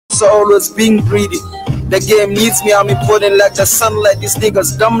are always being greedy. The game needs me, I'm important like the sunlight. These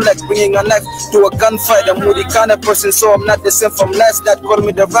niggas dumb like bringing a knife to a gunfight. I'm moody kind of person, so I'm not the same from last night. Call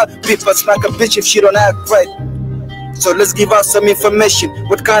me the rap people, smack a bitch if she don't act right. So let's give out some information.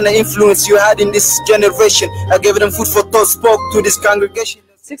 What kind of influence you had in this generation? I gave them food for thought, spoke to this congregation.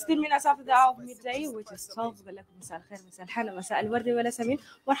 16 minutes after the hour of midday, which is 12. بقول لكم مساء الخير، مساء الحلا، مساء الورد والياسمين.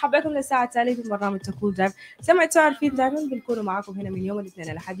 مرحبا بكم للساعة التالية في برنامج تكول درايف. سمعتوا عارفين دائما بنكونوا معاكم هنا من يوم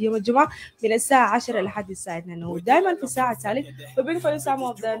الاثنين لحد يوم الجمعة من الساعة 10 لحد الساعة 2. ودائما في الساعة التالية we bring for you some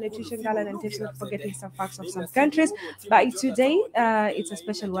of the nutrition guidelines and tips for forgetting some facts of some countries. But today it's a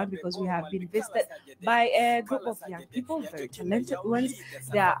special one because we have been visited by a group of young people, very talented ones.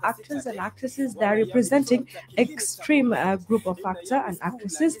 They are actors and actresses. They are representing Xtreme group of actors and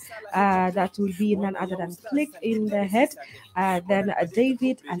actresses. That will be none other than Click in the Head, then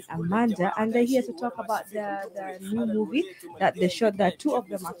David and Amanda, and they're here to talk about the new movie that they shot. That two of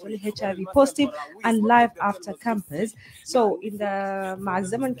them actually HIV positive and live after campus. So in the مع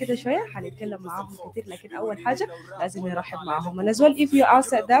الزمن كده شوية هنتكلم معاهم كتير، لكن أول حاجة لازم نرحب معاهم. And as well, if you are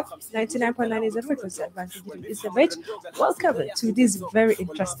set up, 99.9 is a frequency advantage. It's the page. Welcome to this very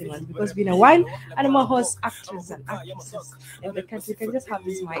interesting one because it's been a while, and I'm a host, actors and actresses in the country. You can just have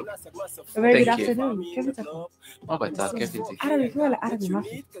this mic. A very good afternoon. كيف تكون؟ ما بتعرف كيف انت؟ عربي في ولا عربي ما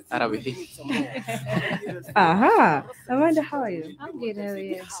في؟ عربي في. Aha. Amanda, how are you? I'm good. How are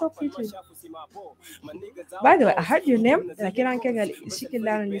you? So pretty. By the way, I heard your name. لكن أنا كان شكل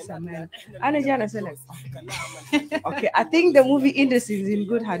لانه لسه ما. أنا جانا سلك. Okay, I think the movie industry is in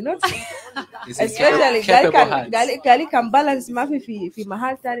good hands. Especially قالي كان balance ما في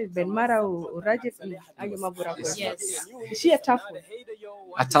محل تاني بين مرة وراجل أجي ما برا. Yes. Is she a tough one?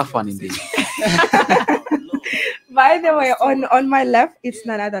 A tough one indeed. By the way, on my left, it's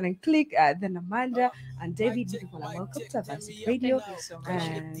none other than Click, then Amanda and David. Welcome to Advanced Radio,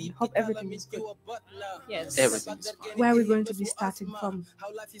 and hope everything is good. Yes. Everything is fine. Where are we going to be starting from?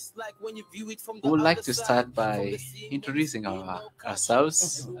 We would like to start by introducing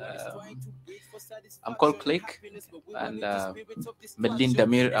ourselves. I'm called Click, and Melinda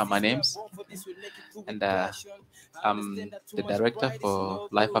Mir are my names, and I'm the director for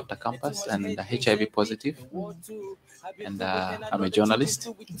Life After Campus and HIV positive, and I'm a journalist.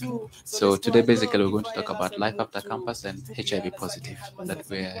 So today basically we're going to talk about Life After Campus and HIV positive that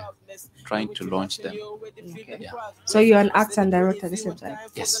we're trying to launch them. Okay. Yeah. So you're an actor and director at the same time?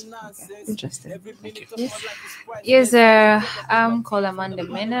 Yes. Okay. Interesting. Thank you. Yes, I'm called Amanda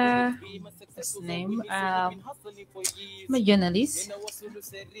Mena. That's the name. I'm a journalist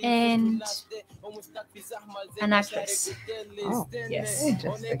and an actress. Oh, Yes.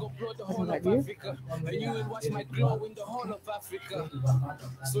 interesting. What about you?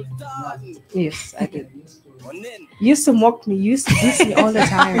 Yes, I did. You used to mock me. You used to diss me all the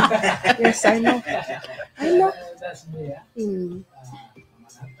time. Yes, I know. I know.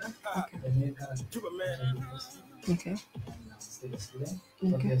 Okay.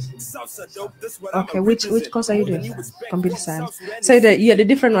 Okay, which course are you doing? Computer science. So you're the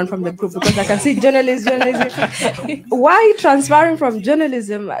different one from the group because I can see journalism. Why are you transferring from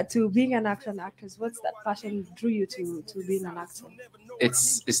journalism to being an actor and actress? What's that passion drew you to being an actor?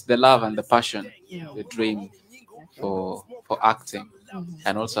 It's the love and the passion, the dream for acting,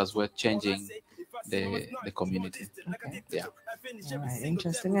 and also as well changing the community. Okay. Yeah. All right,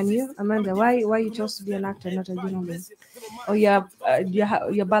 interesting. And you, Amanda, why you chose to be an actor, not a journalist? Or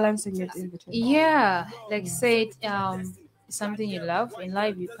you're balancing it in between? Yeah, like said, something you love in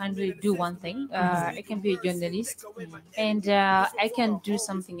life. You can't really do one thing. I can be a journalist, and I can do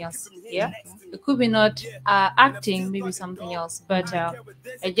something else. Yeah, it could be not acting, maybe something else, but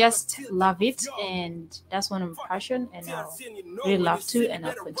I just love it, and that's one of my passion, and I really love to, and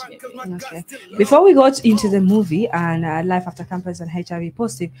I'll continue. Okay. Before we go into the movie and Life After Campus and HIV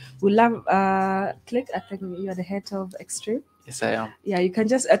positive, we'll love Click. I think you're the head of Xtreme. Yes, I am. Yeah, you can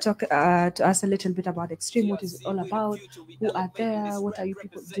just talk to us a little bit about Xtreme. What is it all about? Who are there? What are you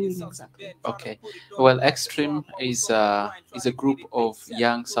people doing exactly? Okay. Well, Xtreme is a group of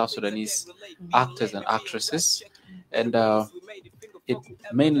young South Sudanese actors and actresses, and it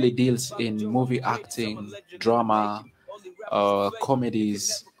mainly deals in movie acting, drama,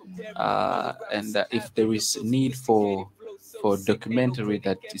 comedies, and if there is need for documentary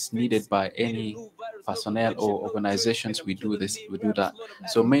that is needed by any personnel or organizations, we do that.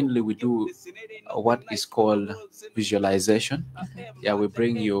 So mainly we do what is called visualization. Yeah, we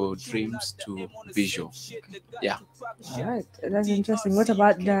bring your dreams to visual. Yeah. All right, that's interesting. What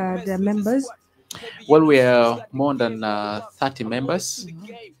about the members? Well, we are more than 30 members,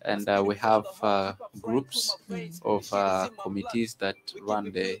 and we have groups of committees that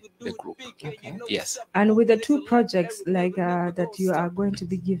run the group. Okay. Yes. And with the two projects like that you are going to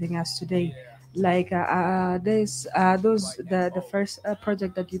be giving us today, like there's those the first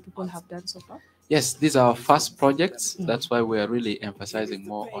project that you people have done so far. Yes, these are our first projects. That's why we are really emphasizing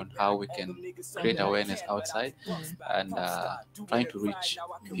more on how we can create awareness outside and trying to reach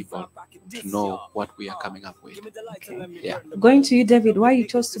people to know what we are coming up with. Yeah. Going to you, David, why you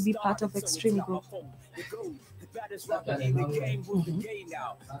chose to be part of Extreme Group? Baddest rapper in the game, who's the game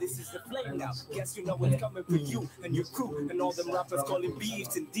now? This is the flame now. Guess you know what's coming for you and your crew and all them rappers calling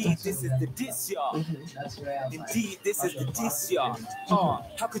beefs. Indeed, this is the diss, y'all. Indeed, this is the diss, y'all.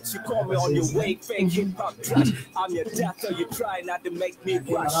 How could you call me on your way, fake hip hop trash? I'm your death, so you try not to make me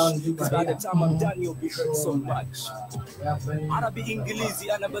rush. Cause by the time I'm done, you'll be hurt so much. عربي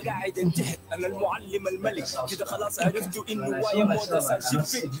انجليزي انا بقاعد انتهك انا المعلم الملك كده خلاص عرفتوا انه وايا موضه صار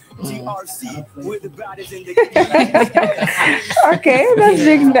شفك TRC we're the baddest in the game. Okay,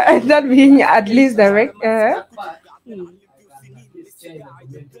 that's being at least direct. Okay.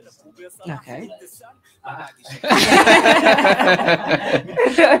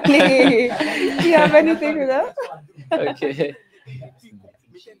 You have anything with that? Okay.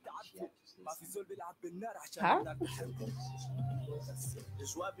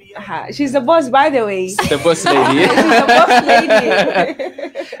 Huh? She's the boss, by the way. The boss lady. She's the boss lady.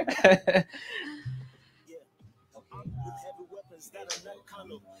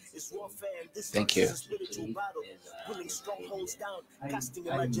 Thank you. Pulling strongholds down, casting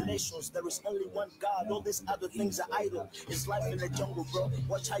imaginations. There is only one God. All these other things are idle. It's life in the jungle, bro.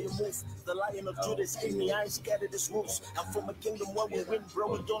 Watch how you move. The Lion of Judah is in me. I ain't scared of this wolves. I'm from a kingdom where we win, bro.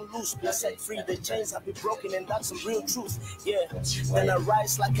 We don't lose. We're set free. The chains have been broken, and that's some real truth. Yeah. Then I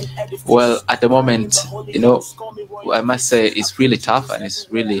rise like an edifice. Well, at the moment, you know, I must say it's really tough and it's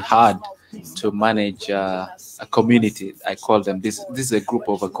really hard to manage a community. I call them this is a group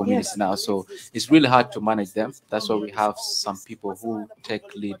of a community now, so it's really hard to manage them. That's why we have some people who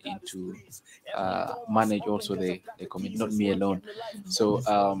take lead into manage also the community, not me alone. So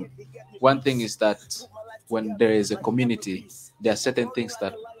one thing is that when there is a community, there are certain things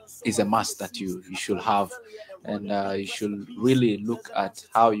that is a must that you should have, and you should really look at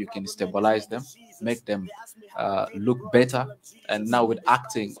how you can stabilize them, make them look better. And now with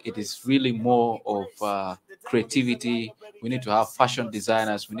acting, it is really more of creativity. We need to have fashion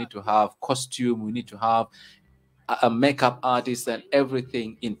designers, we need to have costume, we need to have a makeup artist and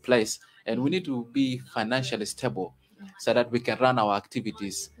everything in place, and we need to be financially stable so that we can run our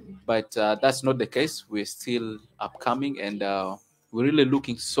activities. But that's not the case. We're still upcoming, and we're really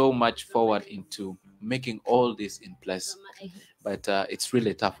looking so much forward into making all this in place. But it's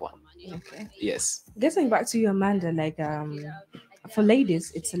really a tough one. Okay. Yes. Getting back to you, Amanda, like for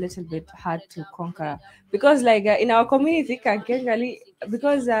ladies, it's a little bit hard to conquer because, like in our community,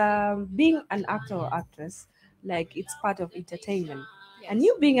 because being an actor or actress, like it's part of entertainment, and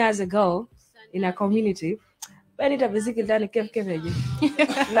you being as a girl in a community, like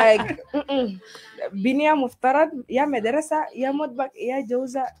binia muftarad ya madrasa ya mutbak ya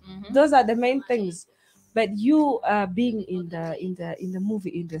jawza, those are the main things. But you being in the movie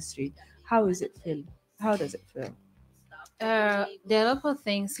industry, how is it feel? How does it feel? There are a lot of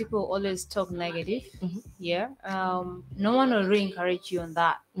things people always talk negative. Yeah. No one will really encourage you on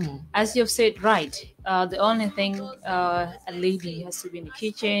that. As you've said, right. The only thing a lady has to be in the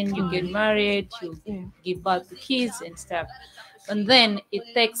kitchen, you get married, you give birth to kids and stuff. And then it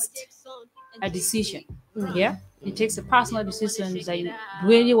takes a decision. Yeah. It takes a personal decision that you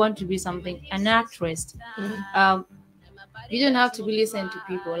really want to be something, an actress. You don't have to be listening to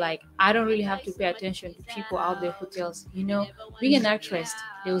people. Like, I don't really have to pay attention to people out there who tells, being an actress,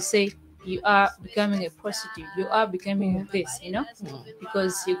 they will say, you are becoming a prostitute. You are becoming this,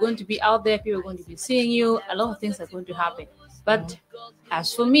 because you're going to be out there. People are going to be seeing you. A lot of things are going to happen. But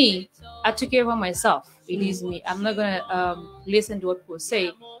as for me, I took care of myself. It is me. I'm not going to listen to what people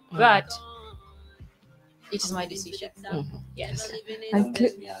say, but it is my decision. Yes.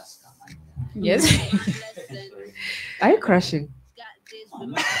 Yes. Are you crushing?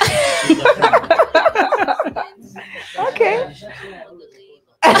 Okay.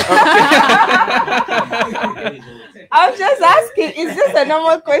 I'm just asking, is this a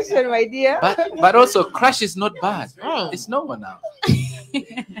normal question, my dear? But also, crush is not bad. It's normal now.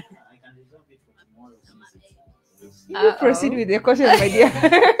 You proceed with your question, my dear.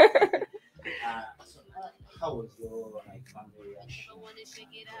 How was your family reaction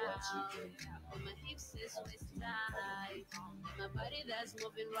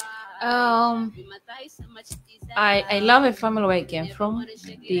Um, I love a family where I came from.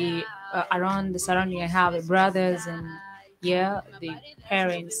 The around the surrounding I have the brothers and yeah the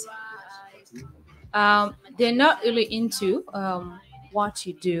parents. They're not really into what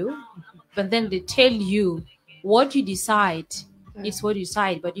you do, but then they tell you what you decide is what you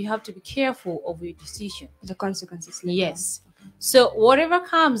decide, but you have to be careful of your decision. The consequences later. Yes. So whatever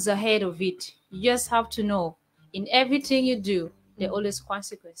comes ahead of it, you just have to know in everything you do, there are always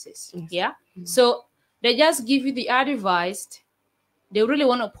consequences. Yes. Yeah. So they just give you the advice. They really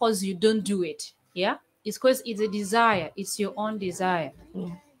want to pause you, don't do it. Yeah. It's because it's a desire, it's your own desire.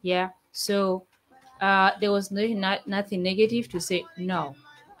 Yeah. So there was nothing negative to say, no,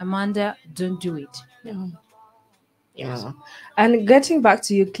 Amanda, don't do it. Yeah. And getting back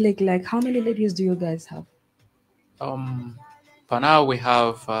to you, Click, like how many ladies do you guys have? For now, we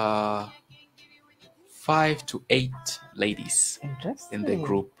have 5 to 8 ladies in the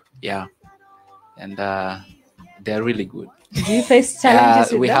group. Yeah, and they're really good. Do you face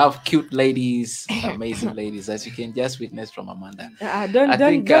challenges with we them? have cute ladies, amazing ladies, as you can just witness from Amanda. Don't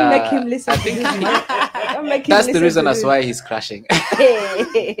make him listen to this, man. Don't make him That's the listen reason to as this. why he's crashing.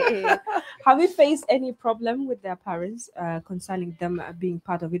 Have you faced any problem with their parents concerning them being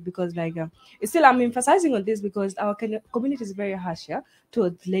part of it? Because still I'm emphasizing on this because our community is very harsh, yeah,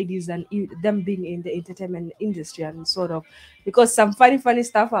 towards ladies and them being in the entertainment industry and sort of because some funny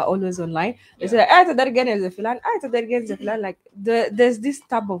stuff are always online. They say, "I that again is a filan, I that again is a filan." Like there's this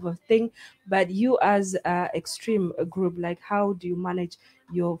type of a thing. But you as Xtreme group, like how do you manage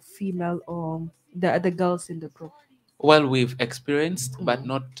your female or the girls in the group? Well, we've experienced, but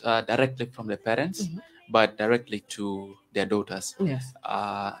not directly from the parents, but directly to their daughters. Yes.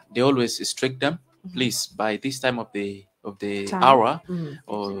 They always restrict them. Please, by this time of the Time. hour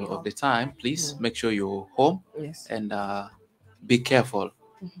or of the time, please make sure you're home Yes. and be careful.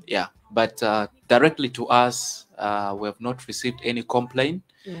 Yeah, but directly to us, we have not received any complaint.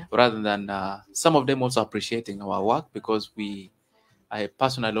 Rather than some of them also appreciating our work because I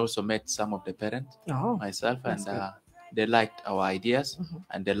personally also met some of the parents myself, and they liked our ideas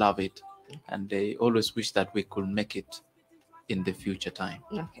and they love it, and they always wish that we could make it in the future time.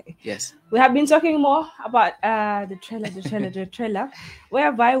 Okay. Yes. We have been talking more about the trailer,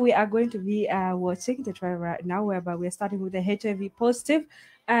 whereby we are going to be watching the trailer right now, whereby we're starting with the HIV positive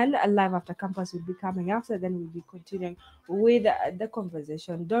and a live after campus will be coming after, then we'll be continuing with the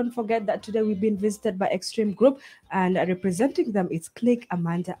conversation. Don't forget that today we've been visited by Xtreme Group and representing them it's Click,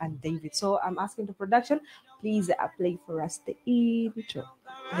 Amanda and David. So I'm asking the production, please play for us the intro.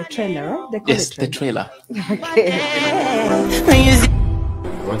 The trailer, right? They call Yes, it the trailer. Okay.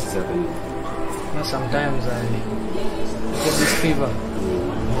 What is happening? No, sometimes I get this fever.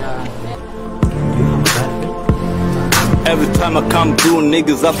 Yeah. Every time I come through,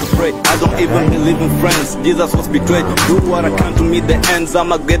 niggas have to pray. I don't even believe in friends, Jesus was betrayed. Do what I can to meet the ends,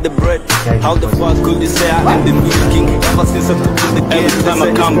 I'ma get the bread. How the fuck could you say I am the new king? Ever since I took to the game, every time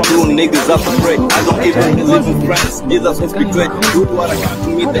I come through, niggas have to pray. I don't even believe in friends, Jesus was betrayed. Do what I can to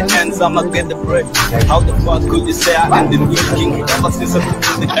meet the ends, I'ma get the bread. How the fuck could you say I am the new king? Ever since I took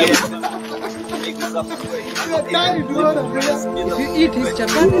to the game, niggas have to pray. If you eat his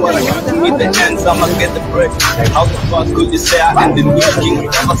chapati, Do what I can to meet the ends, I'ma get the bread. How the fuck could you say I am the new king?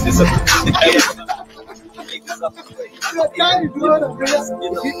 Ever since I took to the game, niggas have to pray.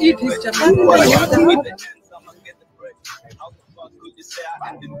 if you eat his chapati, Do what I can to meet the ends, I'ma get the bread. How the fuck could you say I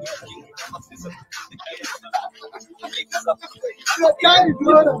am the new king? Ever since I took to the game, niggas have to pray.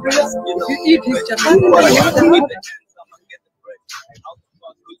 if you eat his chapati, Do what I can to meet the ends, I'ma get the bread. How the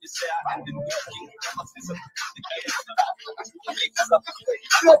fuck could you say I am the new king? Ever since I took to the game, niggas have to pray.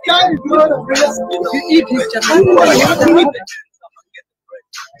 if you eat his chapati, Do what I can to meet the ends, I'ma get the bread.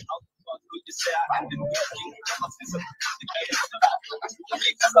 How the fuck could you say I am the new king? Ever since I took to the game,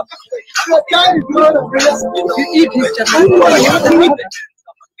 niggas have to pray. if you eat his chapati, Do what I can to meet the ends,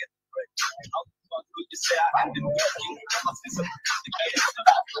 I'ma get the bread. How the fuck could you say I am the new king? Ever since I took to the game,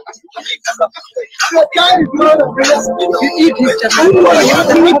 niggas have to pray. if you eat his chapati, Do what I can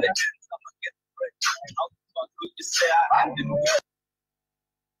to meet the ends, I'ma get the bread. How the fuck could you say I am the new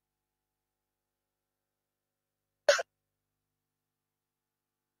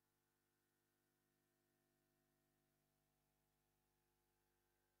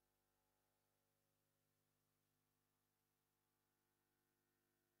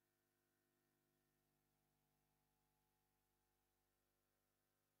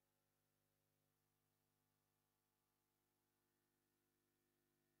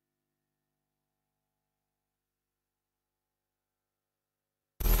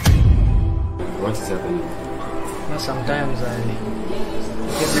What is happening? Sometimes I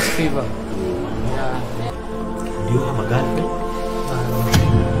get this fever. Yeah. Do you have a girlfriend?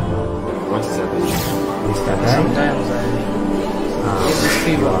 What is happening? Mr. Guy? Sometimes I get this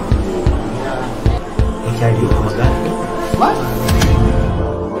fever. Yeah. HIV, you have a girlfriend? What?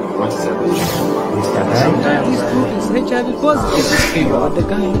 What is happening? Mr. Guy? Sometimes this group is HIV positive. This fever, but the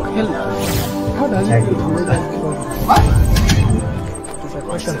guy look healthy. How does it feel? What? It's a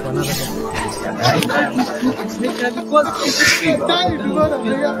question for another day. If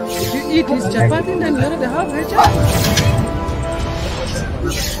you eat his chapati, then you already have HIV.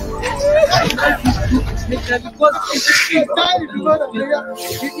 If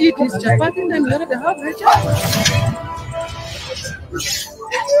you eat his chapati, then you already have HIV.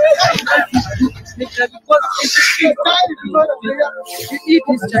 If you eat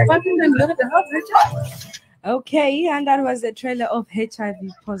his chapati, then you already have HIV. Okay, and that was the trailer of HIV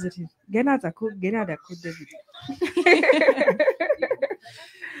positive. Genada cook, David.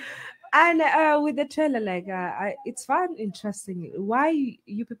 And with the trailer, like it's fun, interesting. Why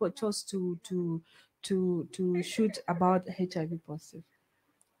you people chose to shoot about HIV positive?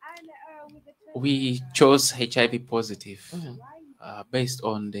 We chose HIV positive based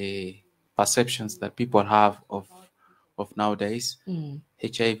on the perceptions that people have of nowadays.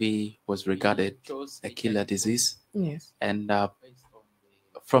 HIV was regarded a killer disease. Yes. And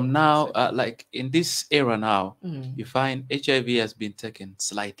from now, like in this era now, you find HIV has been taken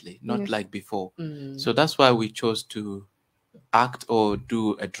slightly, not like before. So that's why we chose to act or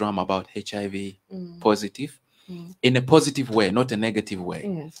do a drama about HIV positive in a positive way, not a negative way.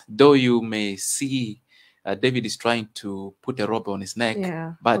 Yes. Though you may see David is trying to put a rope on his neck,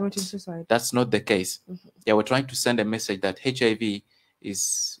 but that's not the case. Yeah, we're trying to send a message that HIV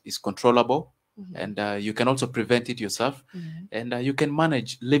is controllable, and you can also prevent it yourself, and you can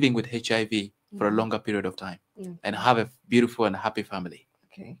manage living with HIV for a longer period of time and have a beautiful and happy family.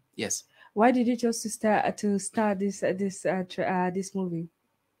 Okay. Yes. Why did you choose to start this movie?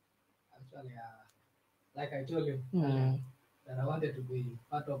 Actually, like I told you, that I wanted to be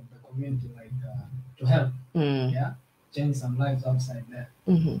part of the community, like to help, change some lives outside there.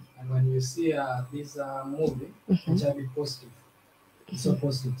 And when you see this movie, HIV positive, it's so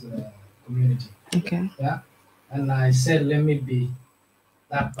positive to the community. Okay. Yeah. And I said, let me be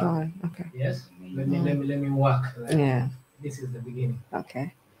that part. Okay. Yes. Let me work. Like, this is the beginning.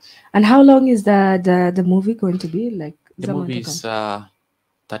 Okay. And how long is the movie going to be? Like the movie is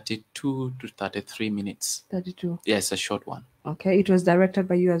 32 to 33 minutes. 32. Yes, a short one. Okay. It was directed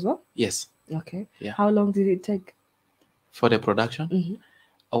by you as well? Yes. Okay. Yeah. How long did it take? For the production?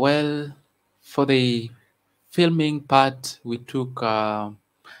 Well, for the filming part, we took 2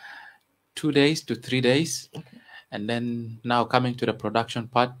 days to 3 days. Okay. And then now coming to the production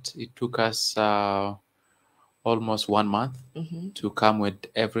part, it took us almost 1 month to come with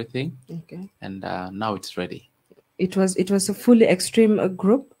everything. Okay. And now it's ready. It was a fully Xtreme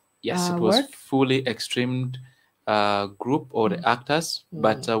group? Yes, it was fully Xtreme group or the actors,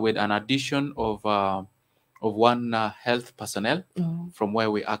 but with an addition of one health personnel from where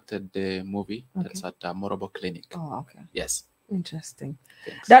we acted the movie. That's at Morobo Clinic. Oh, okay. Yes. Interesting.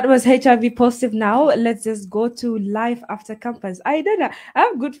 Thanks. That was HIV positive. Now let's just go to life after campus. I don't know. I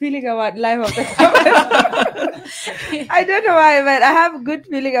have a good feeling about life after campus. I don't know why, but I have a good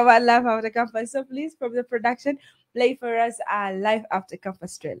feeling about life after campus. So please, from the production, play for us life after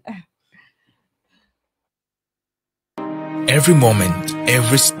campus trailer. Every moment,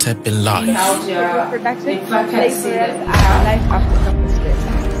 every step in life.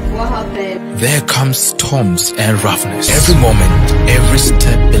 There comes storms and roughness. Every moment, every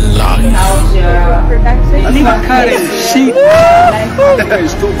step in life.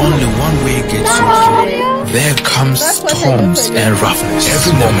 Only one way gets you through. There comes storms and roughness.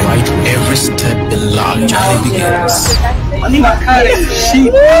 Every moment, every step in life. Journey begins. Only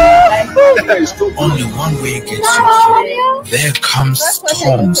one way gets you through. There comes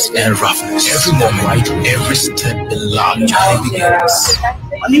storms and roughness. Every moment, every step in life. Journey begins.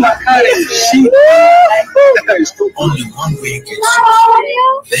 Only one way gets you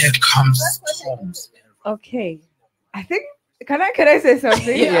through. There comes storms. Okay, I think can I say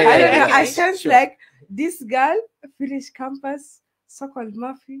something? I don't know. I sense like this girl finished campus, so-called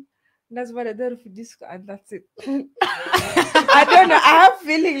Murphy. That's what I did for disco, and that's it. I don't know. I have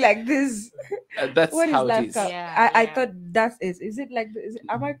feeling like this. That's what how is it is. I thought that's it. Is it like?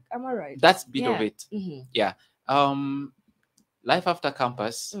 Am I right? That's bit of it. Yeah. Life after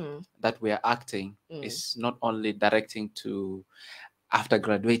campus that we are acting is not only directing to after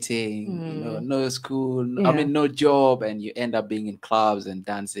graduating, you know, no school, I mean, no job, and you end up being in clubs and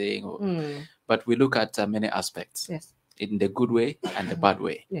dancing. But we look at many aspects, in the good way and the bad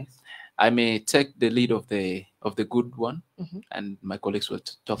way. I may take the lead of the good one, and my colleagues will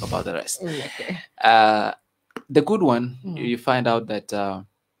talk about the rest. The good one, you find out that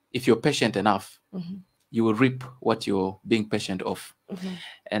if you're patient enough, you will reap what you're being patient of,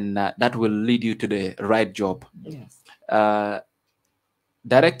 and that will lead you to the right job.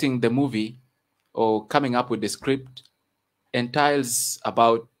 Directing the movie or coming up with the script entails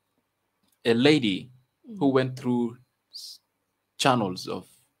about a lady who went through channels of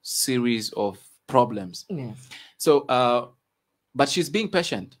series of problems. So, but she's being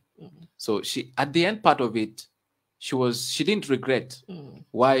patient. So she, at the end part of it, she didn't regret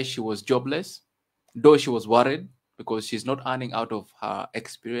why she was jobless, though she was worried because she's not earning out of her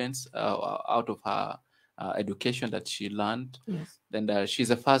experience, out of her education that she learned. Then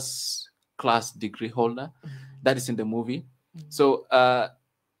she's a first-class degree holder. That is in the movie. So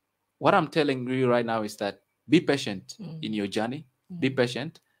what I'm telling you right now is that be patient in your journey. Be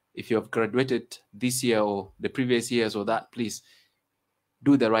patient. If you have graduated this year or the previous years or that, please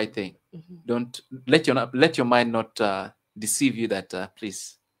do the right thing. Don't let your mind not deceive you that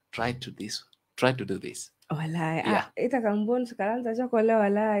please try to do this. Walai, ita kambon sekarang saja kalau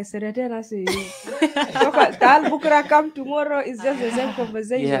walai serete nasi. Tal bukra come tomorrow is just the same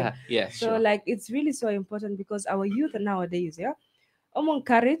conversation. So like it's really so important because our youth nowadays,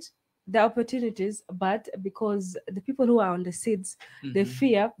 encourage the opportunities, but because the people who are on the seats, they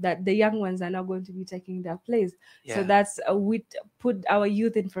fear that the young ones are not going to be taking their place. So that's we put our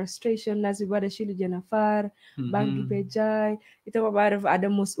youth in frustration. Nasi bada shili janafar, bangi pejai, ita mabarif ada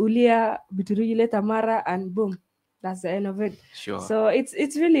musulia, biturujile tamara, and boom, that's the end of it. So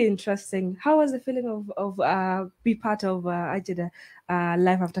it's really interesting. How was the feeling of be part of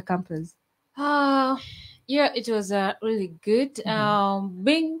Life After Campus? Yeah, it was really good.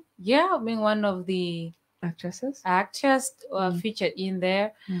 Being one of the actors featured in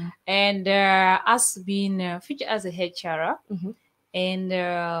there, and us being featured as a HR, and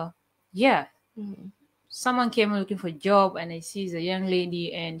someone came looking for a job, and I see a young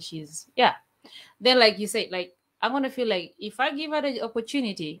lady, and she's Then like you said, like I'm gonna feel like if I give her the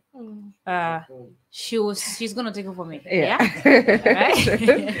opportunity, she's gonna take it for me. Right?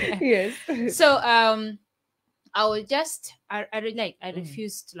 Yes. So I was just I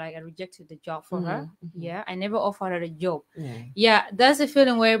refused, like I rejected the job for her. I never offered her a job. That's a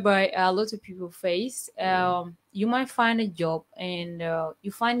feeling whereby a lot of people face. You might find a job and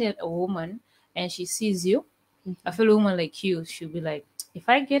you find a woman and she sees you. I feel a woman like you, she'll be like, if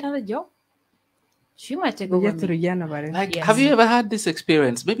I get her a job, she might take over me. Like, have you ever had this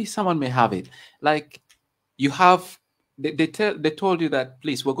experience? Maybe someone may have it. Like, you have they told you that,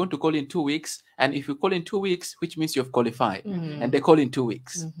 please, we're going to call in 2 weeks, and if you call in 2 weeks, which means you've qualified, and they call in 2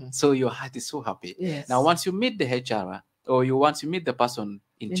 weeks, so your heart is so happy. Now, once you meet the HR or once you meet the person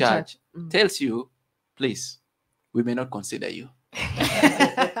in charge, tells you, please, we may not consider you. What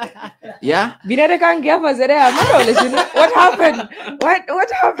happened?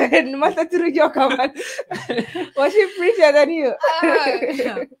 What happened? Was she prettier than you?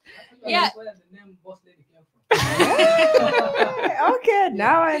 Okay,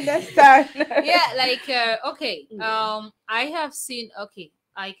 now I understand. I have seen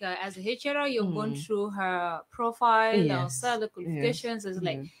as a HR, you've gone through her profile, the qualifications. It's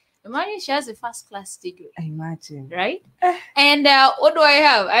like, imagine she has a first-class degree. Imagine, right? And what do I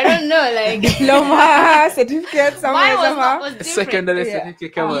have? I don't know, like diploma, certificate, was secondary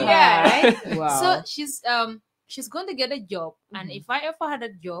certificate. Right? Wow. So she's going to get a job, and if I ever had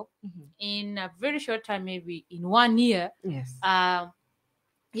a job in a very short time, maybe in 1 year,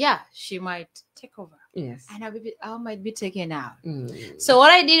 she might take over. And I might be taken out. So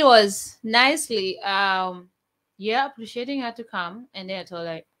what I did was nicely, appreciating her to come, and then I told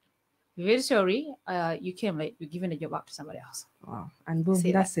her, very sorry, you came late. You're giving the job up to somebody else. Wow. And boom,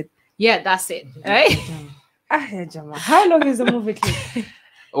 that's it. Yeah, that's it. Right? How long is the movie clip?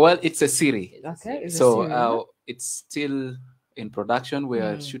 Well, it's a series. Okay. It's still in production. We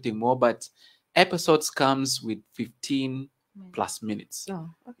are shooting more, but episodes comes with 15 plus minutes.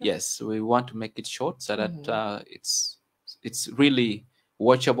 Yes, we want to make it short so that it's really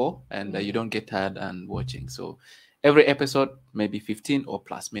watchable and you don't get tired and watching. So every episode maybe 15 or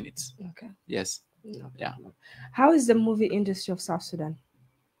plus minutes. Okay. Yes. Yeah. How is the movie industry of South Sudan?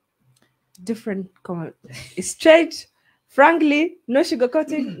 Different, straight, frankly, no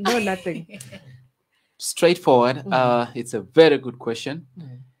sugarcoating, no nothing. Straightforward. It's a very good question,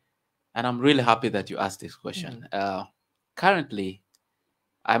 and I'm really happy that you asked this question. Currently,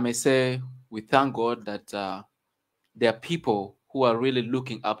 I may say we thank God that there are people who are really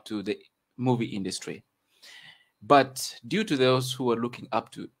looking up to the movie industry. But due to those who are looking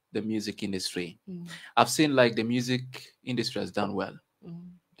up to the music industry, I've seen like the music industry has done well.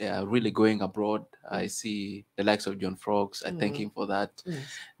 They are really going abroad. I see the likes of John Frogs. I thank him for that.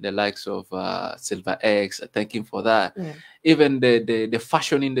 The likes of Silver X. I thank him for that. Even the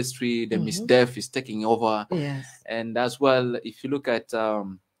fashion industry, the Miss Def is taking over. And as well, if you look at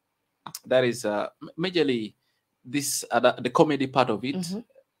that is majorly this the comedy part of it.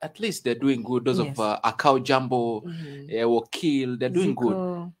 At least they're doing good. Those of Akao Jumbo, Wakil, they're doing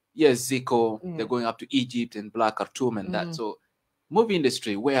good. Yes, Zico, they're going up to Egypt and Black Khartoum and that. So, movie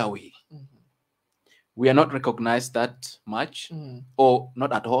industry, where are we? We are not recognized that much, or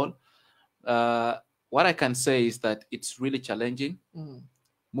not at all. What I can say is that it's really challenging.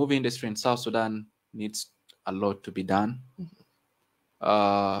 Movie industry in South Sudan needs a lot to be done.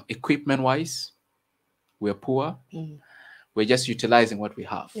 Equipment-wise, we're poor. We're just utilizing what we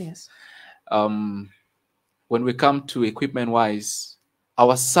have. When we come to equipment-wise,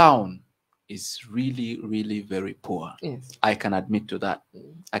 our sound is really, really very poor. I can admit to that.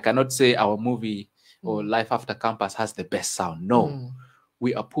 I cannot say our movie or Life After Campus has the best sound. No,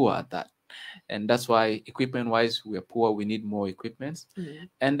 we are poor at that. And that's why equipment-wise, we are poor. We need more equipment.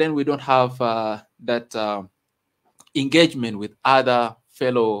 And then we don't have that engagement with other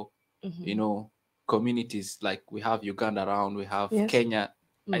fellow, communities. Like we have Uganda around, we have Kenya.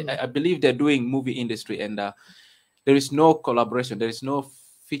 I believe they're doing movie industry, and there is no collaboration. There is no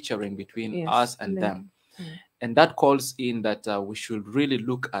featuring between us and them. And that calls in that we should really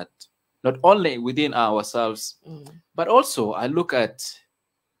look at not only within ourselves, but also I look at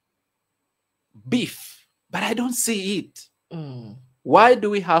beef, but I don't see it. Why do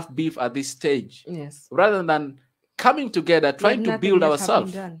we have beef at this stage? Rather than coming together, trying to build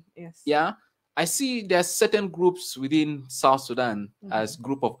ourselves. Yeah. I see there's certain groups within South Sudan as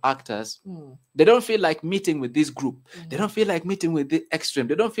group of actors. They don't feel like meeting with this group. They don't feel like meeting with the Xtreme.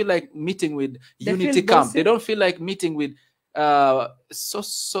 They don't feel like meeting with Unity Camp. They don't feel like meeting with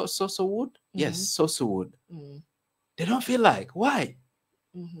Sosowood. Yes, Sosowood. They don't feel like. Why?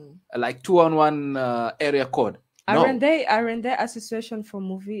 Like 211 area code. No. Aren't they association for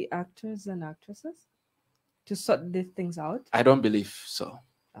movie actors and actresses to sort these things out? I don't believe so.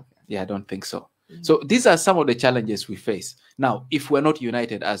 Yeah, I don't think so. So these are some of the challenges we face. Now, if we're not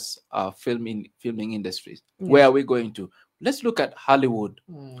united as filming industries, where are we going to? Let's look at Hollywood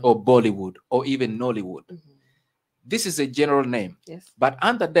or Bollywood or even Nollywood. This is a general name, but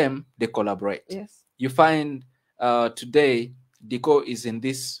under them, they collaborate. You find today, Diko is in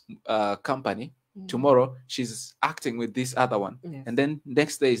this company. Tomorrow, she's acting with this other one. And then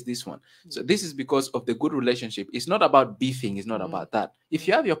next day is this one. So this is because of the good relationship. It's not about beefing. It's not about that. If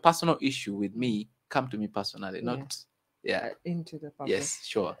you have your personal issue with me, come to me personally. Not, into the public. Yes,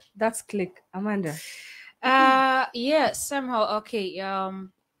 sure. That's click. Amanda. Yeah, somehow, okay.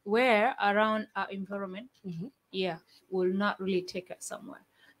 Where around our environment, will not really take us somewhere.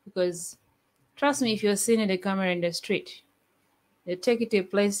 Because trust me, if you're seeing the camera in the street, they take it to a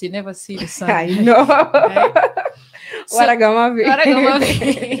place you never see the sun. I know. Right?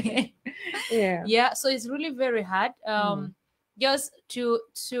 Waragamavi. Yeah. So it's really very hard. Just to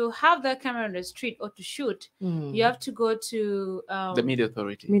have that camera on the street or to shoot, you have to go to the media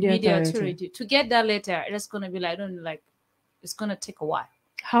authority. Media authority to get that letter. It's gonna be it's gonna take a while.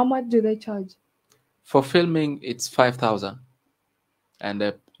 How much do they charge? For filming, it's 5,000, and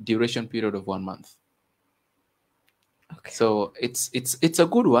a duration period of 1 month. Okay. So it's a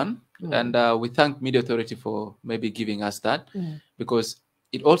good one, and we thank Media Authority for maybe giving us that, because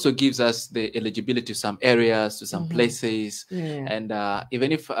it also gives us the eligibility to some areas, to some places, and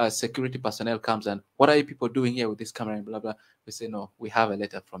even if security personnel comes and what are you people doing here with this camera and blah blah, we say no, we have a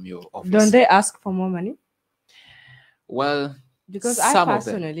letter from your office. Don't they ask for more money? Well, because I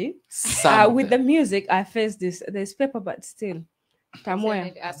personally, with the music, I face this. There's paper, but still.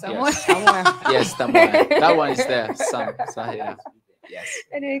 Tamoya. Yes, Tamoya. That one is there. Yeah. Yes.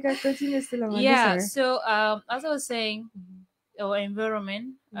 Anyway, you can continue still on. Yeah. So, as I was saying, our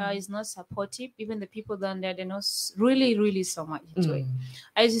environment is not supportive. Even the people down there, they're not really, really so much into it.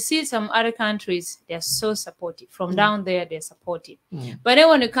 As you see, some other countries, they're so supportive. From down there, they're supportive. But then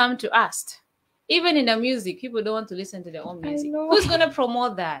when you come to us, even in the music, people don't want to listen to their own music. Who's going to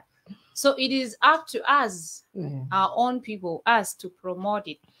promote that? So it is up to us, our own people, us to promote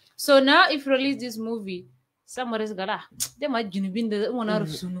it. So now if you release this movie, somebody's got they might be the one out of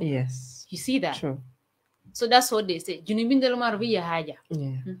Sunu. Yes. You see that? True. So that's what they say. Junubin del mar biya haja.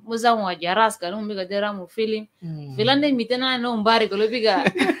 Muza mo jaras ka no biga dera mo feeling. Filande mitena no mbari ko biga.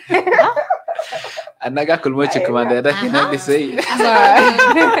 Anaga kulmochi commander that can say.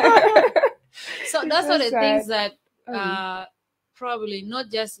 So that's what the things that probably not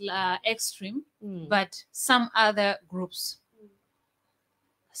just Xtreme, but some other groups.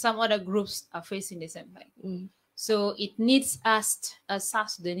 Some other groups are facing the same thing. So it needs us as South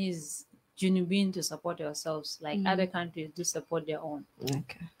Sudanese Junubin to support ourselves, like other countries do support their own.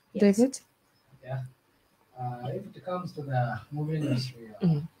 Okay. Yes. David? Yeah. If it comes to the movie industry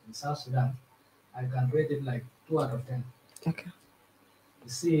in South Sudan, I can rate it like 2 out of 10. Okay. You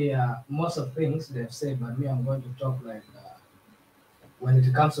see, most of things they've said, but me, I'm going to talk like when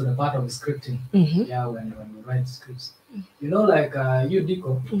it comes to the part of scripting. Yeah, when we write scripts. You know, like you,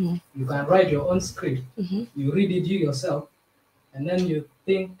 Diko, you can write your own script. You read it yourself, and then you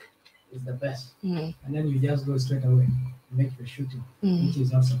think it's the best. And then you just go straight away and make your shooting, which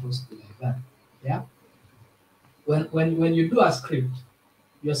is not supposed to be like that. Yeah? When you do a script,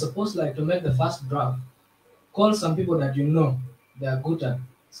 you're supposed like to make the first draft, call some people that you know they are good at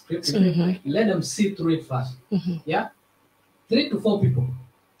scripting, let them see through it first. Yeah? 3 to 4 people,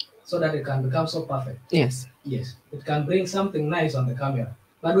 so that it can become so perfect. Yes. Yes. It can bring something nice on the camera.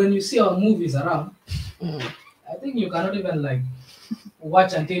 But when you see our movies around, I think you cannot even like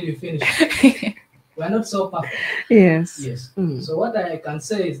watch until you finish. We're not so perfect. Yes. Yes. So what I can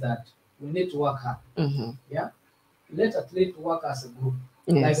say is that we need to work hard. Yeah. Let's at least work as a group.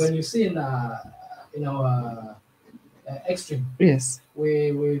 Yes. Like when you see in our Xtreme, yes,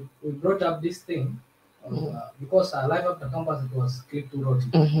 we brought up this thing because our life after campus it was click to roti.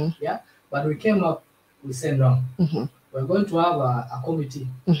 Yeah. But we came up, we said no. We're going to have a committee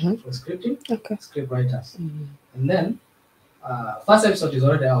for scripting, script writers. And then first episode is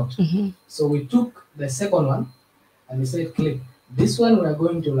already out. So we took the second one and we said, click. This one we are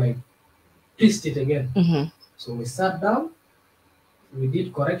going to like twist it again. So we sat down, we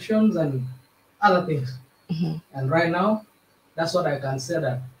did corrections and other things. And right now, that's what I can say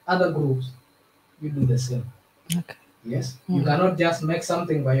that other groups, you do the same. Okay. Yes. You cannot just make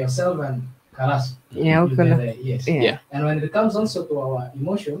something by yourself and kalas. Yeah, yes. Yeah. And when it comes also to our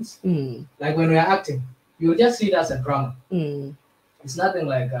emotions, like when we are acting, you'll just see it as a drama. It's nothing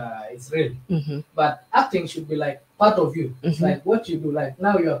like it's real. But acting should be like part of you. It's like what you do. Like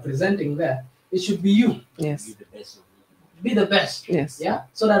now you are presenting there, it should be you. Yes. Be the best. Yes. Yeah.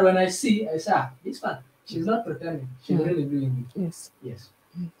 So that when I say, this one, she's not pretending. She's really doing it. Yes. Yes.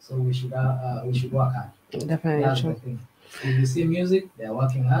 So we should work hard. Definitely That's true. the thing. If you see music, they're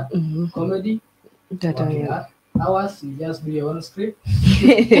working hard. Comedy, working hard. Ours, you just do your own script.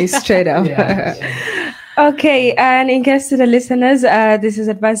 Straight up. Yeah. Okay, and in case to the listeners, this is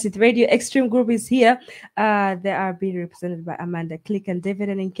Advanced Youth Radio. Xtreme Group is here. They are being represented by Amanda, Click, and David.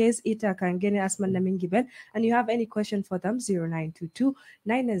 And in case Ita can get Asman Namingiben, and you have any question for them, 0922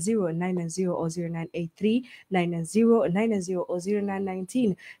 990 990 or 0983 990 990 or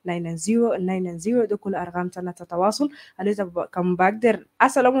 0919 990 990. دول أرقام تنا تتواصل. أليس كم بقدر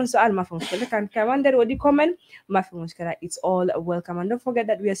أسألهم سؤال ما في مشكلة كان كمان در ودي comment ما في مشكلة. It's all welcome. And don't forget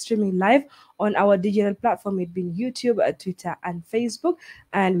that we are streaming live on our digital platform, it being YouTube, Twitter, and Facebook.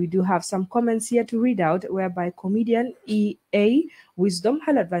 And we do have some comments here to read out, whereby comedian EA Wisdom,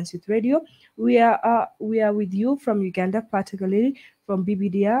 hello Advanced Youth Radio. We are with you from Uganda, particularly from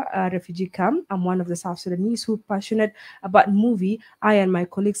BBDR refugee camp. I'm one of the South Sudanese who are passionate about movie. I and my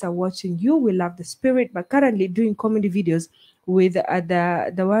colleagues are watching you. We love the spirit, but currently doing comedy videos with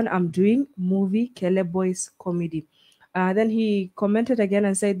the one I'm doing, movie Kele Boys comedy. Then he commented again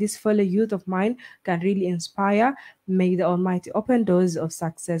and said, this fellow youth of mine can really inspire. May the Almighty open doors of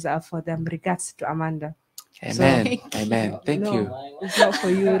success for them. Regards to Amanda. Amen. Amen. Thank you. It's not for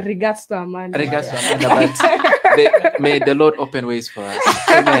you. Regards to Amanda. Regards to Amanda, but may the Lord open ways for us.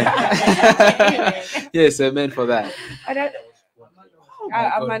 Amen. Yes, amen for that.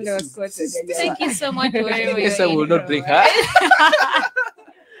 Amanda was quoted. Thank you so much. Yes, I will not drink her.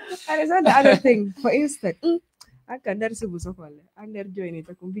 And it's not the other thing. For instance, are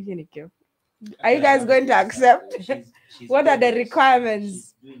you guys going to accept? What are the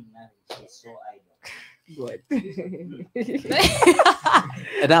requirements? Good.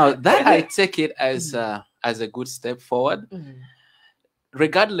 Now that I take it as a good step forward,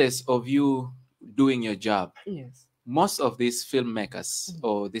 regardless of you doing your job. Yes. Most of these filmmakers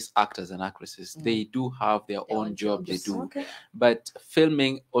or these actors and actresses, they do have their own job they do. Okay. But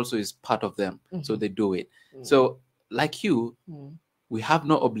filming also is part of them. So they do it. So like you, we have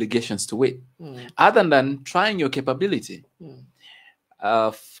no obligations to it other than trying your capability.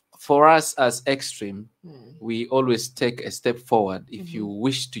 for us as Xtreme, we always take a step forward. If you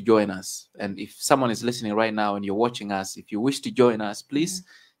wish to join us, and if someone is listening right now and you're watching us, if you wish to join us, please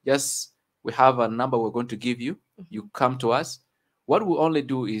we have a number we're going to give you. You come to us. What we only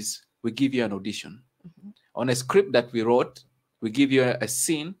do is we give you an audition on a script that we wrote. We give you a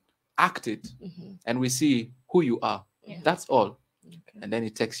scene, act it, and we see who you are. That's all. And then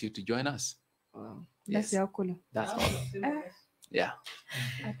it takes you to join us. Wow. Yes. That's cool. That's all. Yeah.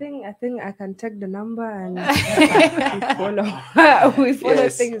 I think I can take the number and we follow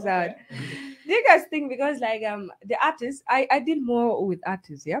things out. Do you guys think, because like the artists, I did more with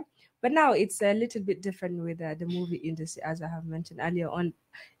artists, but now it's a little bit different with the movie industry, as I have mentioned earlier on.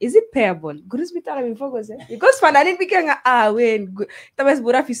 Is it payable? Because when I didn't become when tabas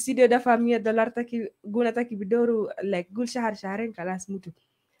bura fi studio da famia dollar taki guna taki bidoru like gul shahar shaharen kalas mutu.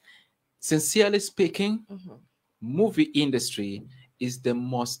 Sincerely speaking, movie industry is the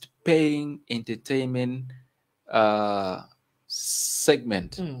most paying entertainment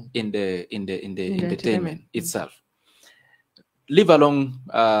segment in the entertainment itself. Leave alone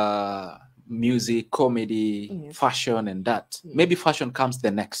music, comedy, fashion, and that. Maybe fashion comes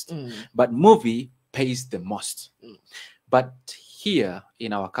the next, but movie pays the most. But here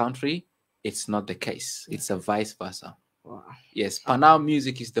in our country, it's not the case. It's a vice versa. Wow. Yes, for now,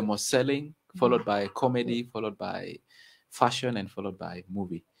 music is the most selling, followed by comedy, followed by fashion, and followed by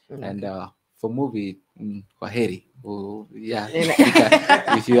movie. And for movie, kwaheri.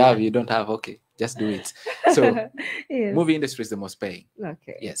 If you don't have, okay, just do it. So movie industry is the most paying.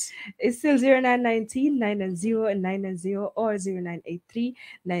 Okay. Yes. It's still 0919 990 990 or 0983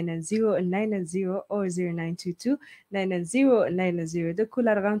 990 990 or 0922 990 990. ده كل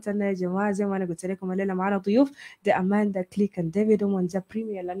أرقامنا يا جماعة. زي ما أنا قلت لكم الليلة معنا ضيوف ده أماندا كليك and ديفيد ومن ذا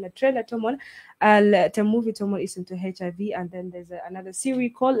بريمير لأن تريلر تومون الموفي تومون اسمه HIV, and then there's another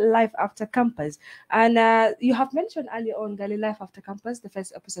series called Life After Campus, and you have mentioned earlier on Gali Life After Campus. The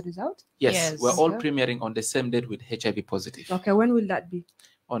first episode is out. Yes. We're all premiering on the same date with HIV positive. Okay, when will that be?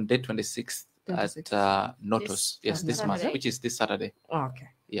 On day 26th at Notos. This month, which is this Saturday. Okay.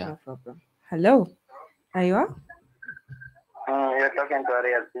 Yeah. No problem. Hello. Aywa? You're talking to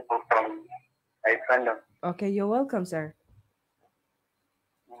real people from Iceland. Okay, you're welcome, sir.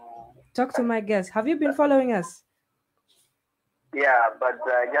 Talk to my guest. Have you been following us? Yeah, but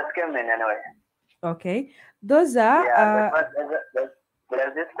just came in anyway. Okay. Those are...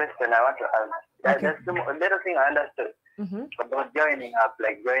 there's this question I want to ask. Okay. There's a little thing I understood about joining up,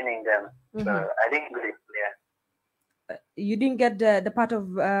 like joining them. So I didn't get it clear. You didn't get the part of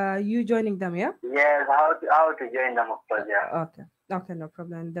you joining them, yeah? Yes, how to join them, of course, yeah. Okay, no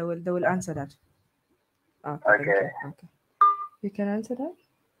problem. They will answer that. Okay. Okay. You can answer that,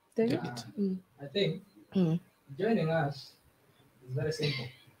 David? I think joining us is very simple.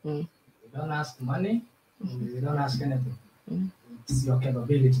 We don't ask money, we don't ask anything. It's your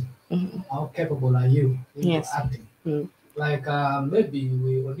capability. How capable are you in acting? Like maybe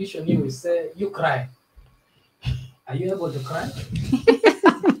we audition you, we say you cry. Are you able to cry?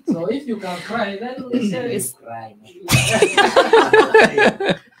 So if you can cry, then we say it's cry.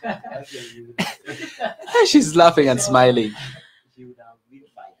 She's laughing and smiling.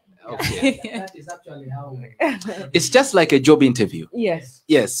 Okay. That is actually how it's just like a job interview.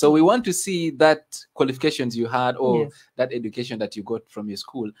 Yes. So we want to see that qualifications you had or that education that you got from your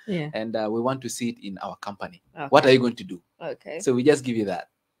school, and we want to see it in our company. What are you going to do? Okay. So we just give you that.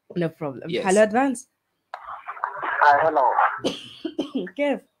 No problem. Yes. Hello, Advance. Hi, hello.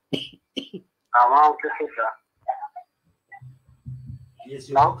 Kev. I'm out to sister. Yes,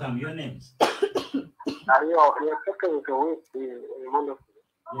 you're welcome. Your names? You're talking to me.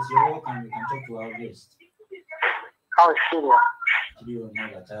 Yes, you're welcome. You can talk to our guest. How is Syria?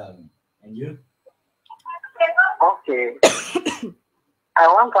 And you? Okay. I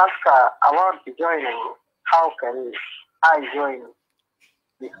want to ask about joining. How can I join?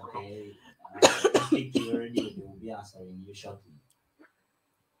 Okay. Speak to your radio. They will be answering you shortly.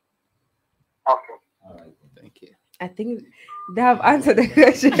 Okay. All right. Thank you. I think they have answered the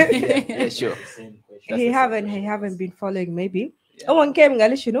question. Yeah, sure. He haven't been following maybe. أول كم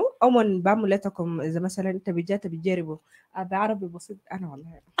قال شنو؟ أول بعمل لكم إذا مثلا أنت بجات بتجربه بعربي بسيط أنا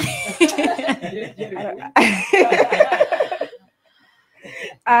والله.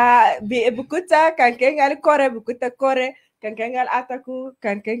 بكوتا كان قال كورة بكوتا كورة كان قال أتاكو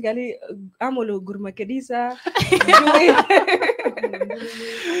كان قال عملوا غرمة كديسة.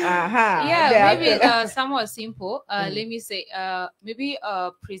 Maybe somewhat simple. Let me say, maybe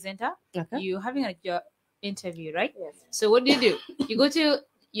a presenter. You're having a job interview, right? Yes. So what do?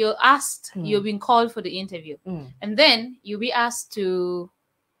 You're asked, you've been called for the interview, and then you'll be asked to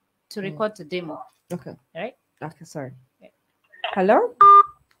to record the demo. Okay. Right? Okay, sorry. Hello?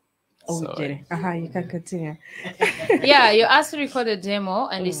 Oh, Sorry. Jerry. You can continue. Yeah, you ask to record a demo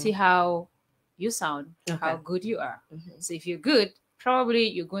and they see how you sound, how Okay. good you are. So if you're good, probably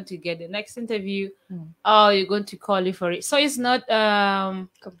you're going to get the next interview or you're going to call you for it. So it's not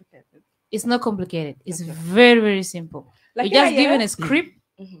Complicated. it's not complicated. It's very, very simple. Like, You're just given a script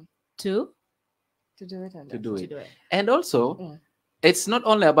to do it. To do to it. do it. And also, it's not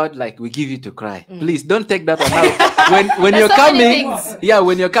only about like we give you to cry. Please don't take that one out. When you're so many coming, things.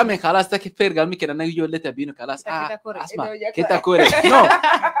 when you're coming, kalas take fergal mi kena nagyo leta binu kalas asma No, kita kore. No,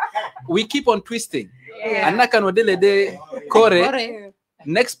 we keep on twisting. Anna kan odele de kore.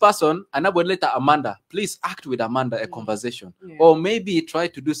 Next person, another later Amanda. Please act with Amanda a conversation, or maybe try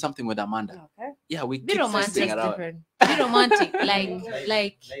to do something with Amanda. Okay. Yeah, we Be keep romantic. twisting around. Be romantic.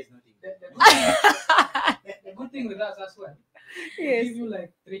 like The good thing with us as well, we Yes. give you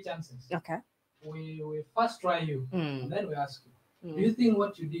like 3 chances. Okay. We first try you, and then we ask you, do you Mm. think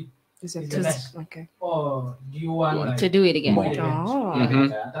what you did Is is it the best? okay? Or do you want like, to do it again. More.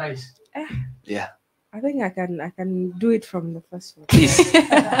 Oh. Thrice? Yeah, I think I can do it from the first one. please,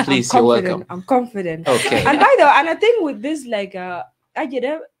 please, you're welcome. I'm confident. Okay. And by the way, and I think with this, like, I get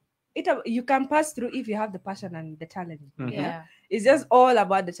it. You can pass through if you have the passion and the talent. Mhm. Yeah. It's just all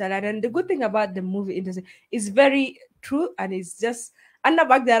about the talent. And the good thing about the movie industry is very true, and it's just and the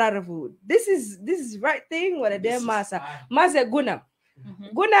back there are food. This is right thing. What a damn masa guna.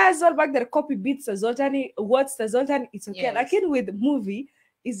 Guna as well back there copy beats as Zoltani words as Zoltani. It's okay. Yes. Like in with movie,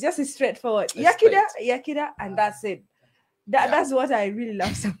 it's just straightforward. It's Yakida, and that's it. That's what I really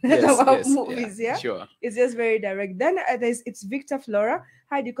love sometimes Yes, about yes, movies. Yeah, sure. it's just very direct. Then it's Victor Flora.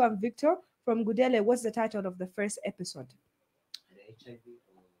 Hi, Diko and Victor from Gudele. What's the title of the first episode?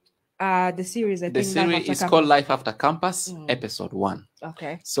 The series. I The think Life series After is Campus. called Life After Campus, episode 1.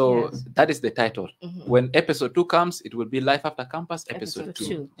 Okay. So Yes. that is the title. Mhm. When episode 2 comes, it will be Life After Campus, episode Episode 2.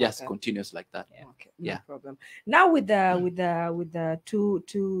 two. Just Okay. continues like that. Okay, no Yeah. problem. Now with the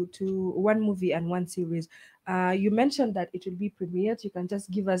two one movie and one series, you mentioned that it will be premiered. You can just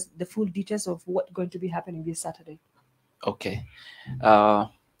give us the full details of what's going to be happening this Saturday. Okay.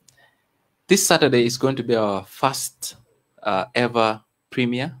 This Saturday is going to be our first ever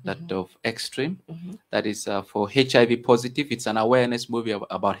premiere, that of Xtreme. That is for HIV positive. It's an awareness movie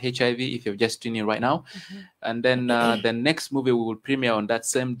about HIV, if you're just tuning in right now. And then the next movie we will premiere on that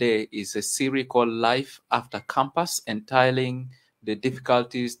same day is a series called Life After Campus, entailing the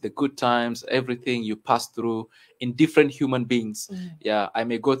difficulties, the good times, everything you pass through in different human beings. Yeah, I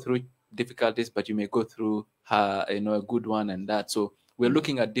may go through difficulties, but you may go through a good one and that. So we're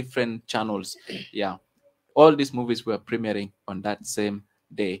looking at different channels. Yeah. All these movies were premiering on that same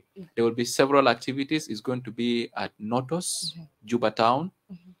day. There will be several activities. It's going to be at Notos, Juba Town,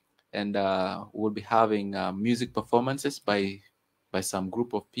 and we'll be having music performances by some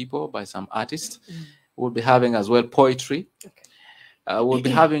group of people, by some artists. We'll be having as well poetry. We'll be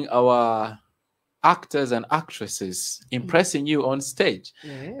having our actors and actresses impressing you on stage.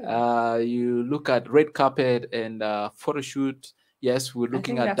 You look at red carpet and photo shoot. Yes, we're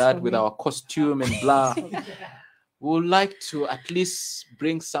looking think at that's that for with me. our costume and blah. We would like to at least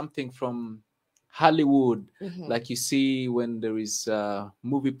bring something from Hollywood, like you see when there is a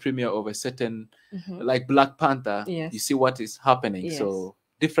movie premiere of a certain, like Black Panther. Yes. You see what is happening. Yes. So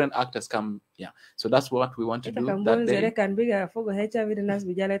different actors come. Yeah. So that's what we want to do that Can day. be for HIV the nas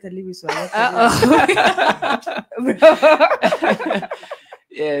bijala ta libi so.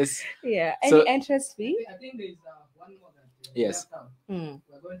 Yes. Yeah. So- Any entrance fee? I think there is one more that Yes. left out. Mm.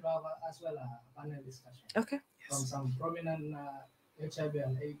 We're going to have as well a panel discussion Okay. from some prominent HIV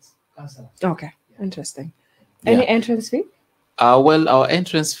and AIDS counselors. Okay. Interesting. Any entrance fee? Well, our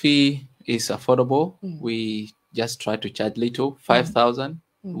entrance fee is affordable. We just try to charge little, 5,000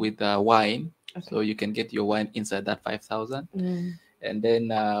 with wine. So you can get your wine inside that 5,000. And then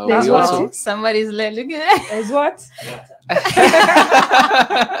There's we what? also Somebody's looking at it. Is what?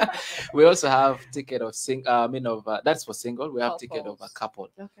 we also have ticket of that's for single. We have ticket of a couple.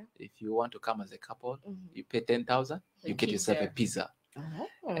 Okay. If you want to come as a couple, you pay 10,000. You get yourself a pizza.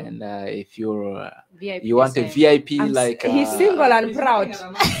 And if you're VIP you want a same. VIP He's single and proud.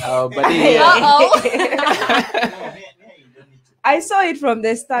 but yeah. I saw it from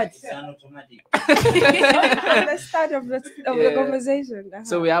the start. From the start of the conversation.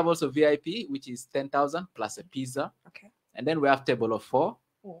 So we have also VIP, which is 10,000 plus a pizza. Okay. And then we have table of 4.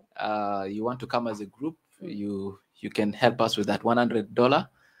 You want to come as a group, you can help us with that $100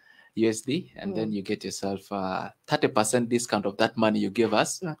 USD, and then you get yourself 30% discount of that money you give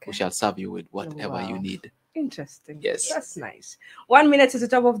us. We shall serve you with whatever you need. Interesting. Yes. That's nice. 1 minute to the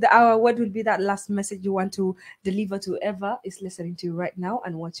top of the hour. What will be that last message you want to deliver to whoever is listening to you right now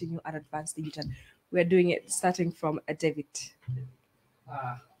and watching you at Advanced Digital? We're doing it starting from David.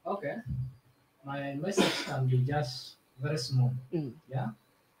 Okay. My message can be just very small. Yeah.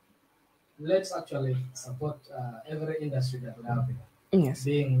 Let's actually support every industry that we have here. Yes.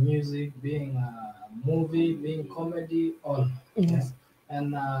 Being music, being movie, being comedy, all. Yes. Yeah?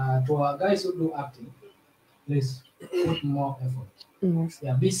 And to our guys who do acting, please put more effort. Yes.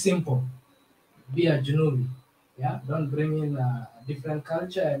 Yeah, be simple. Be a Junubi. Yeah, don't bring in a different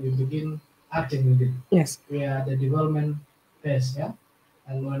culture and you begin acting with it. Yes. We are the development phase. Yeah,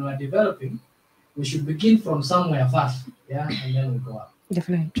 and when we're developing, we should begin from somewhere first. Yeah, and then we go up.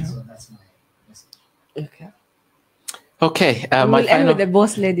 Definitely true. So that's my message. Okay. Okay, we'll my end final. with the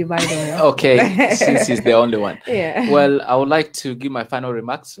boss lady, by the way. Okay, since he's the only one. Yeah. Well, I would like to give my final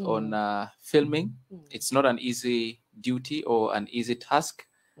remarks on filming. It's not an easy duty or an easy task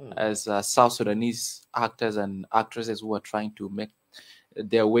as South Sudanese actors and actresses who are trying to make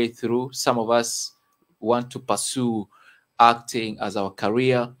their way through. Some of us want to pursue acting as our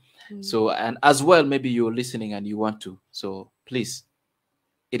career. So, and as well, maybe you're listening and you want to. So please,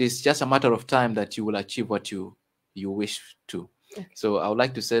 it is just a matter of time that you will achieve what you wish to. Okay. So I would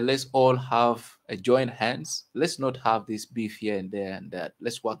like to say, let's all have a joint hands. Let's not have this beef here and there and that.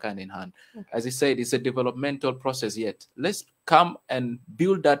 Let's work hand in hand. Okay. As I said, it's a developmental process yet. Let's come and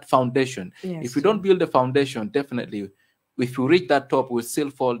build that foundation. Yes, if we don't build the foundation, definitely, if we reach that top, we'll still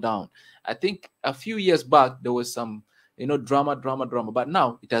fall down. I think a few years back, there was some, drama, but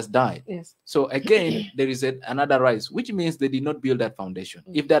now it has died. Yes. So again, there is another rise, which means they did not build that foundation.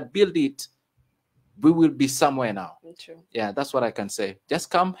 If they had built it, we will be somewhere now. True. Yeah, that's what I can say.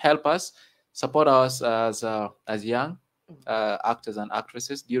 Just come, help us, support us as young actors and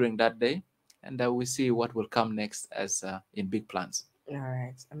actresses during that day, and we see what will come next as in big plans. All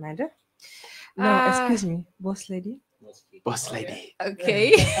right, Amanda. No, excuse me, boss lady. Boss lady.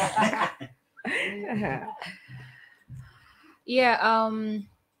 Okay. Yeah.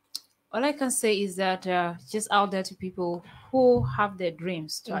 All I can say is that just out there to people who have their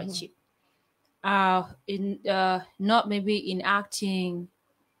dreams to achieve. Not maybe in acting,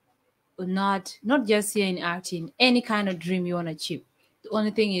 or not just here in acting, any kind of dream you want to achieve. The only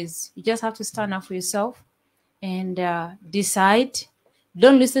thing is you just have to stand up for yourself and decide.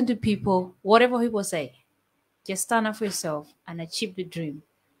 Don't listen to people, whatever people say. Just stand up for yourself and achieve the dream,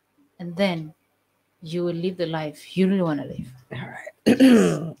 and then you will live the life you really want to live. All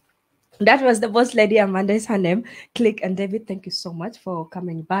right. That was the boss lady. Amanda is her name. Click and David, thank you so much for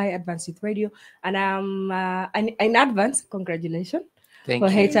coming by Advanced Youth Radio. And in advance, congratulations for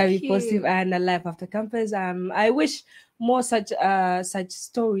HIV positive and a life after campus. I wish more such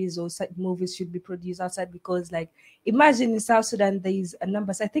stories or such movies should be produced outside, because like imagine in South Sudan there is a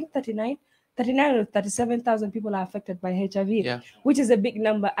numbers, I think 39 or 37,000 people are affected by HIV, which is a big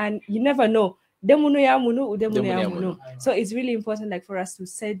number, and you never know. So it's really important, like, for us to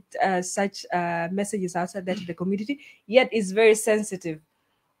send such messages outside there to the community. Yet it's very sensitive,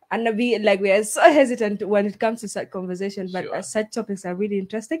 and we are so hesitant when it comes to such conversations. But such topics are really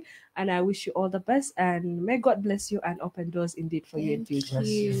interesting, and I wish you all the best, and may God bless you and open doors indeed for you in future.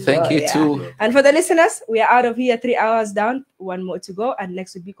 Thank you too. And for the listeners, we are out of here. 3 hours down, 1 more to go, and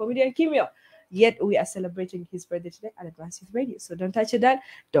next will be comedian Kimio. Yet we are celebrating his birthday today at Advanced Youth Radio. So don't touch it,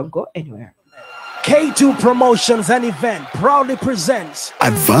 don't go anywhere. K2 Promotions and Event proudly presents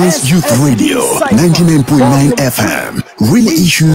Advanced Youth Radio, 99.9 FM. Real issues.